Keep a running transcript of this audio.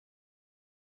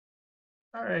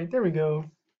All right, there we go.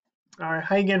 All right,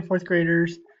 hi again, fourth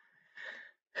graders.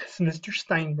 It's Mr.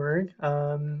 Steinberg.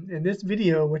 In this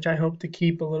video, which I hope to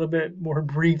keep a little bit more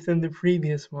brief than the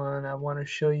previous one, I want to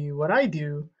show you what I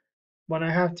do when I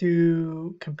have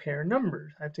to compare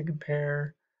numbers. I have to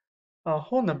compare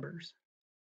whole numbers.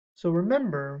 So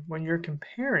remember, when you're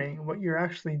comparing, what you're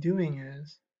actually doing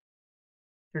is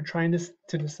you're trying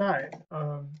to decide,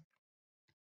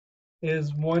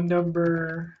 is one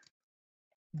number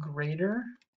greater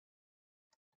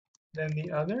than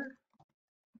the other?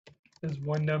 Is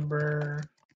one number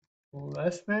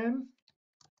less than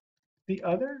the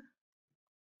other?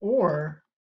 Or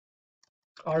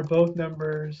are both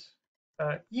numbers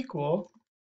equal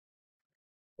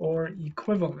or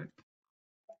equivalent?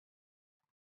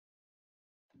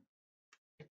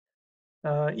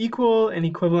 Equal and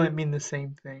equivalent mean the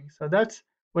same thing. So that's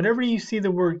whenever you see the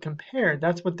word compare,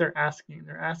 that's what they're asking.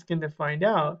 They're asking to find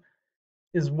out,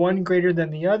 is one greater than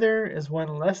the other? Is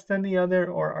one less than the other?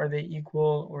 Or are they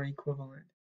equal or equivalent?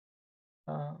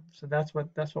 So that's what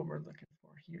we're looking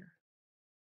for here.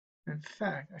 In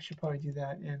fact, I should probably do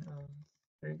that in,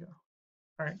 there you go.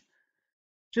 All right,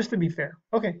 just to be fair.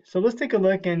 Okay, so let's take a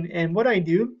look, and what I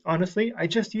do, honestly, I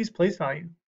just use place value.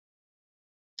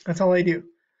 That's all I do.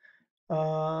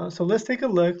 So let's take a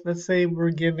look. Let's say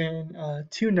we're given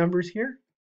two numbers here.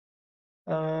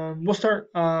 We'll start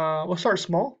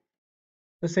small.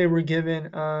 Let's say we're given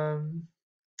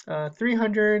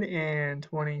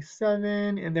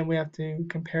 327, and then we have to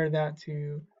compare that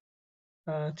to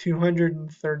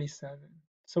 237.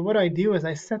 So what I do is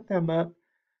I set them up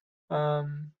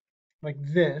like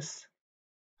this.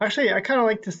 Actually, I kind of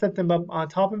like to set them up on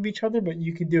top of each other, but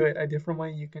you can do it a different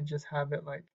way. You can just have it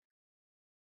like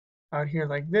out here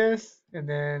like this, and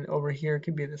then over here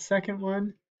could be the second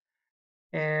one.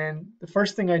 And the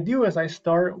first thing I do is I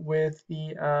start with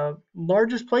the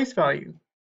largest place value,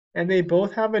 and they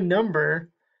both have a number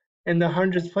in the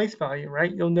hundreds place value,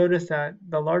 right? You'll notice that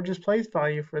the largest place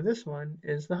value for this one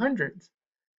is the hundreds.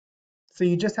 So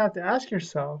you just have to ask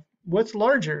yourself, what's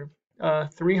larger,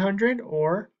 300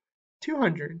 or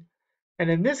 200? And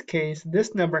in this case,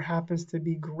 this number happens to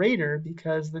be greater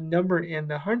because the number in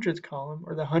the hundreds column,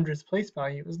 or the hundreds place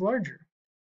value, is larger.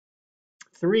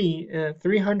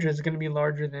 300 is going to be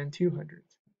larger than 200.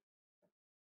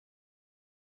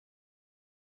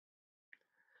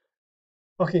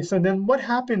 Okay, so then what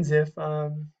happens if,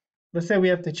 let's say we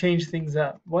have to change things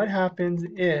up. What happens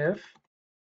if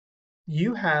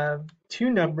you have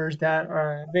two numbers that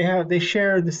they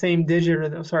share the same digit, or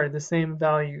the same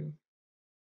value?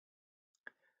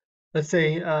 Let's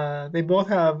say they both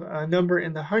have a number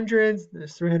in the hundreds.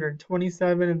 There's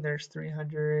 327 and there's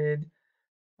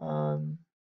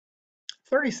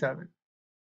 337.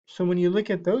 So when you look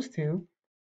at those two,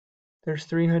 there's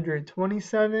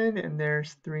 327 and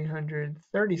there's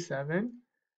 337.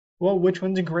 Well, which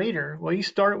one's greater? Well, you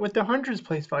start with the hundreds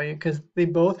place value because they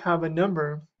both have a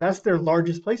number. That's their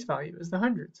largest place value, is the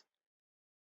hundreds.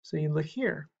 So you look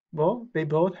here. Well, they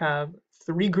both have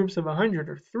three groups of 100,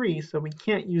 or three, so we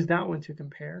can't use that one to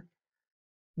compare.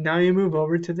 Now you move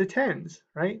over to the tens,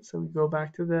 right? So we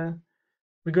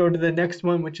go to the next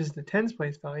one, which is the tens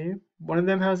place value. One of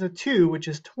them has a 2, which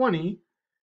is 20.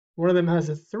 One of them has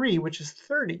a 3, which is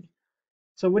 30.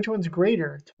 So which one's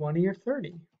greater, 20 or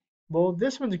 30? Well,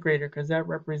 this one's greater because that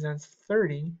represents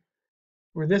 30,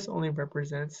 where this only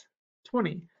represents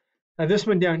 20. Now this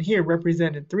one down here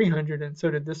represented 300, and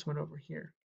so did this one over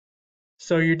here.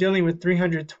 So you're dealing with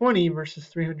 320 versus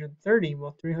 330.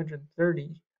 Well,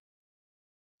 330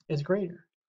 is greater.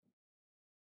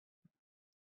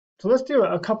 So let's do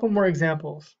a couple more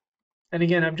examples. And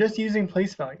again, I'm just using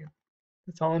place value.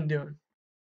 That's all I'm doing.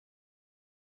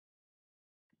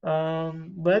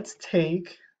 Let's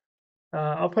take,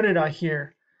 I'll put it out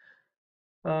here.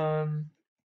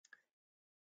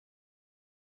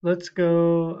 Let's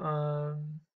go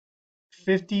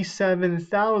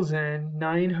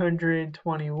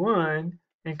 57,921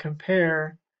 and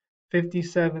compare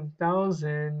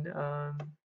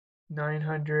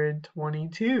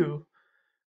 57,922.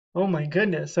 Oh my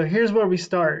goodness. So here's where we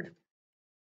start.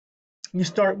 You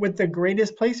start with the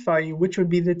greatest place value, which would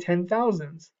be the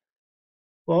 10,000s.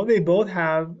 Well, they both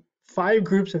have 5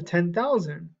 groups of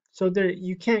 10,000. So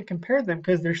you can't compare them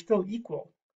because they're still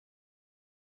equal.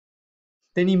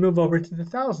 Then you move over to the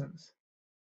thousands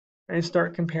and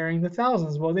start comparing the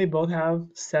thousands. Well, they both have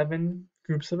 7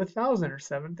 groups of 1,000, or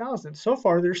 7,000. So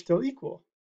far, they're still equal.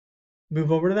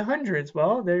 Move over to the hundreds.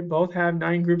 Well, they both have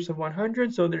 9 groups of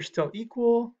 100, so they're still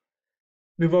equal.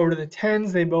 Move over to the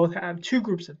tens. They both have 2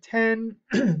 groups of 10.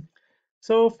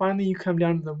 So finally, you come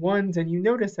down to the ones, and you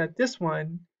notice that this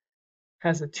one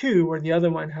has a 2 where the other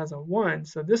one has a 1,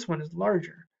 so this one is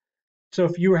larger. So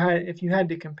if you had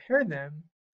to compare them,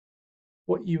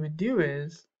 what you would do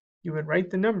is you would write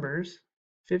the numbers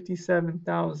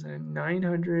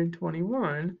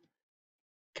 57,921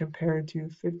 compared to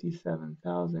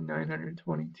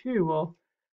 57,922. Well,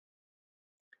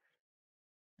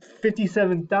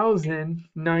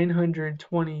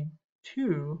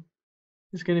 57,922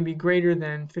 is going to be greater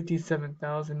than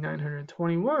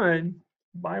 57,921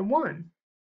 by 1.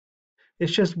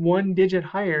 It's just one digit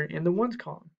higher in the ones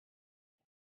column.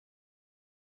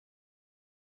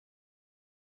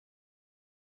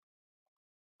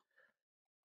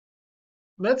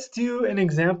 Let's do an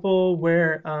example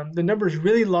where the number is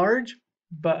really large,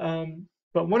 but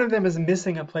one of them is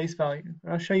missing a place value.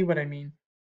 I'll show you what I mean.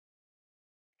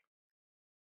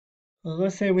 Well,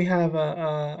 let's say we have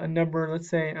a number, let's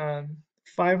say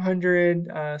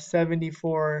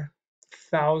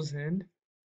 574,000,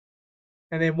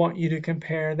 and they want you to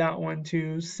compare that one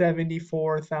to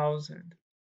 74,000.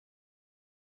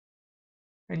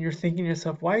 And you're thinking to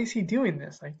yourself, why is he doing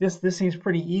this? Like this seems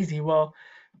pretty easy. Well,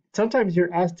 sometimes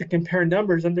you're asked to compare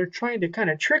numbers and they're trying to kind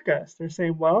of trick us. They're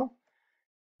saying, well,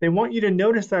 they want you to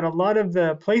notice that a lot of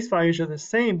the place values are the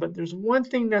same, but there's one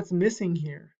thing that's missing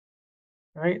here,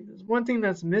 right? There's one thing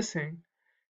that's missing.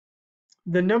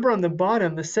 The number on the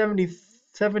bottom, the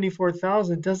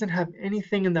 74,000, doesn't have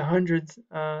anything in the hundreds,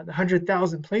 the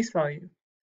 100,000 place value.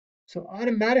 So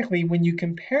automatically, when you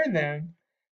compare them,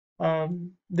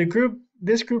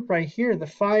 this group right here, the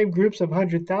 5 groups of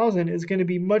 100,000 is going to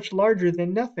be much larger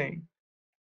than nothing.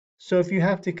 So if you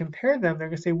have to compare them, they're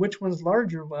going to say, which one's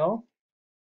larger? Well,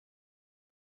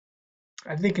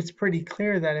 I think it's pretty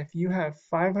clear that if you have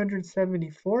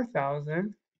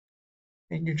 574,000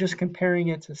 and you're just comparing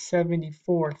it to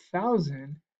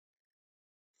 74,000,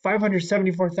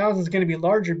 574,000 is going to be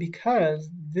larger because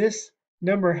this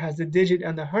number has a digit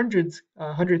on the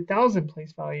 100,000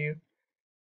 place value,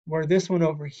 where this one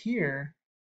over here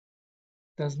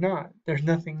does not. There's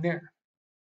nothing there.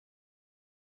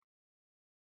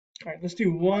 All right, let's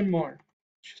do one more.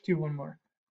 Just do one more.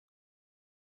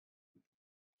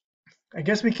 I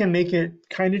guess we can make it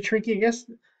kind of tricky. I guess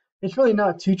it's really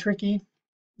not too tricky,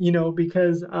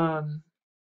 because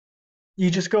you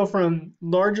just go from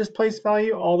largest place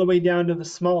value all the way down to the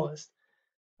smallest.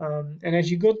 And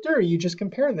as you go through, you just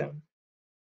compare them.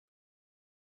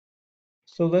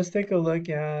 So let's take a look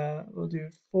at, we'll do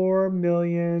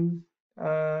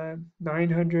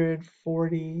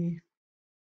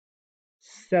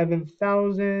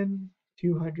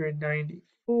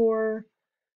 4,947,294,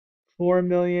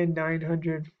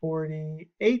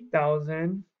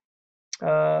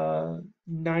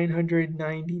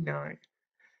 4,948,999.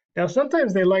 Now,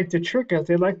 sometimes they like to trick us.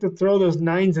 They like to throw those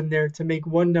nines in there to make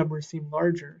one number seem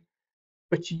larger.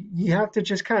 But you have to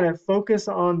just kind of focus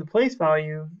on the place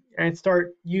value and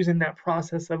start using that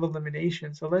process of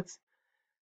elimination. So let's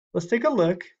take a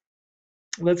look.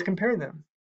 Let's compare them.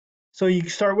 So you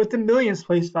start with the millions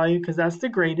place value because that's the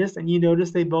greatest, and you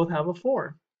notice they both have a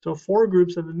 4. So 4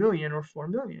 groups of a million or 4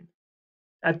 million.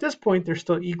 At this point, they're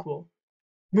still equal.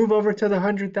 Move over to the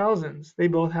 100,000s. They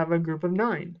both have a group of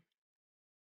 9.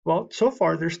 Well, so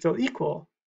far they're still equal.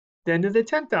 Then to the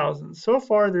 10,000s. So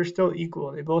far they're still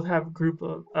equal. They both have a group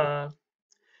of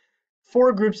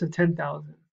 4 groups of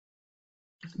 10,000.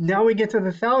 Now we get to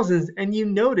the thousands, and you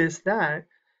notice that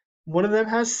one of them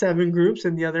has 7 groups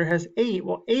and the other has 8.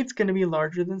 Well, 8's going to be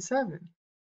larger than 7.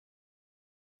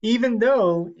 Even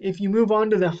though if you move on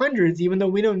to the hundreds, even though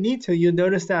we don't need to, you'll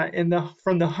notice that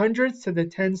from the hundreds to the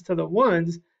tens to the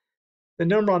ones, the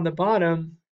number on the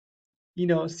bottom,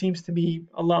 seems to be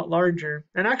a lot larger.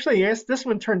 And actually, yes, this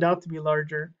one turned out to be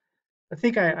larger. I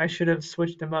think I should have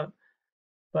switched them up.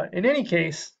 But in any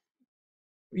case,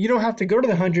 you don't have to go to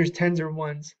the hundreds, tens, or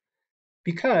ones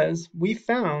because we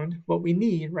found what we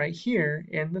need right here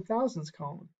in the thousands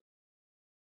column.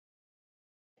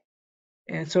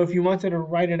 And so if you wanted to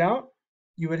write it out,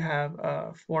 you would have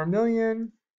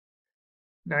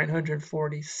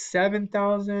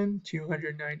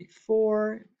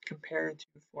 4,947,294 compared to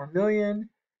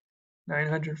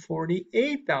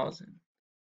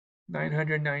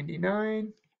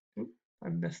 4,948,999. I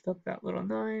messed up that little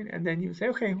 9. And then you say,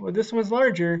 okay, well, this one's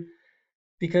larger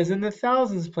because in the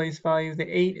thousands place value, the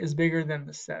 8 is bigger than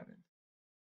the 7.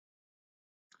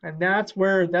 And that's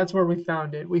where we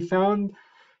found it. We found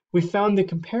the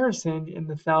comparison in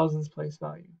the thousands place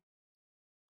value.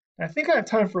 I think I have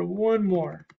time for one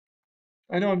more.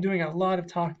 I know I'm doing a lot of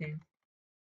talking.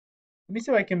 Let me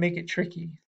see if I can make it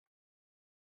tricky.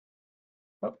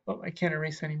 Oh, I can't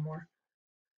erase anymore.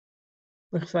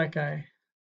 Looks like I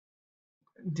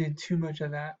did too much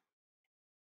of that.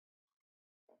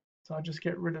 So I'll just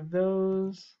get rid of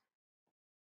those.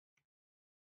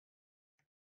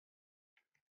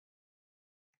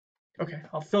 Okay,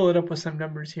 I'll fill it up with some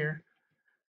numbers here.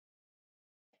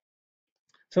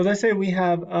 So let's say we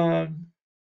have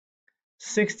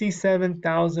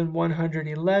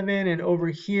 67,111, and over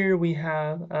here we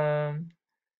have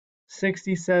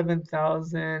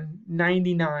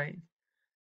 67,099.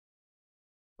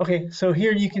 Okay, so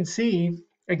here you can see,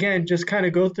 again, just kind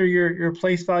of go through your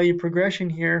place value progression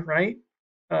here, right?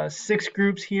 6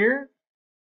 groups here.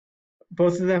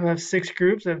 Both of them have 6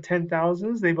 groups of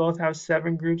 10,000s. They both have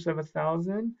 7 groups of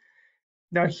 1,000.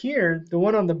 Now here, the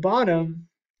one on the bottom,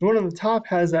 the one on the top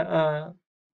has a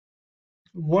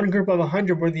one group of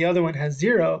 100 where the other one has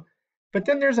 0. But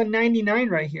then there's a 99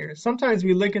 right here. Sometimes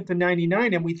we look at the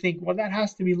 99 and we think, well, that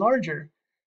has to be larger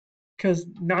because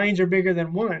 9s are bigger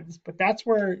than 1s. But that's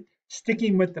where,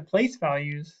 sticking with the place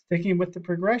values, sticking with the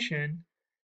progression,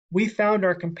 we found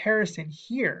our comparison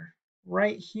here,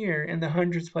 right here in the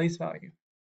hundreds place value.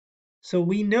 So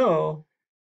we know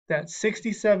that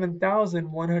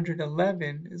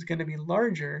 67,111 is going to be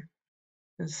larger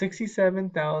than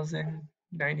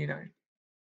 67,099.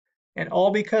 And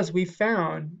all because we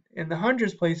found in the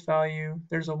hundreds place value,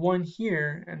 there's a 1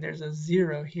 here and there's a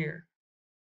 0 here.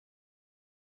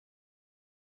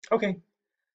 Okay,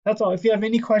 that's all. If you have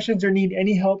any questions or need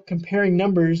any help comparing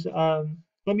numbers, let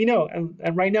me know.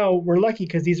 And right now we're lucky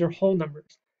because these are whole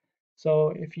numbers.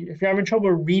 So if you're having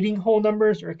trouble reading whole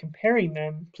numbers or comparing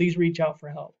them, please reach out for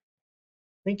help.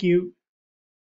 Thank you.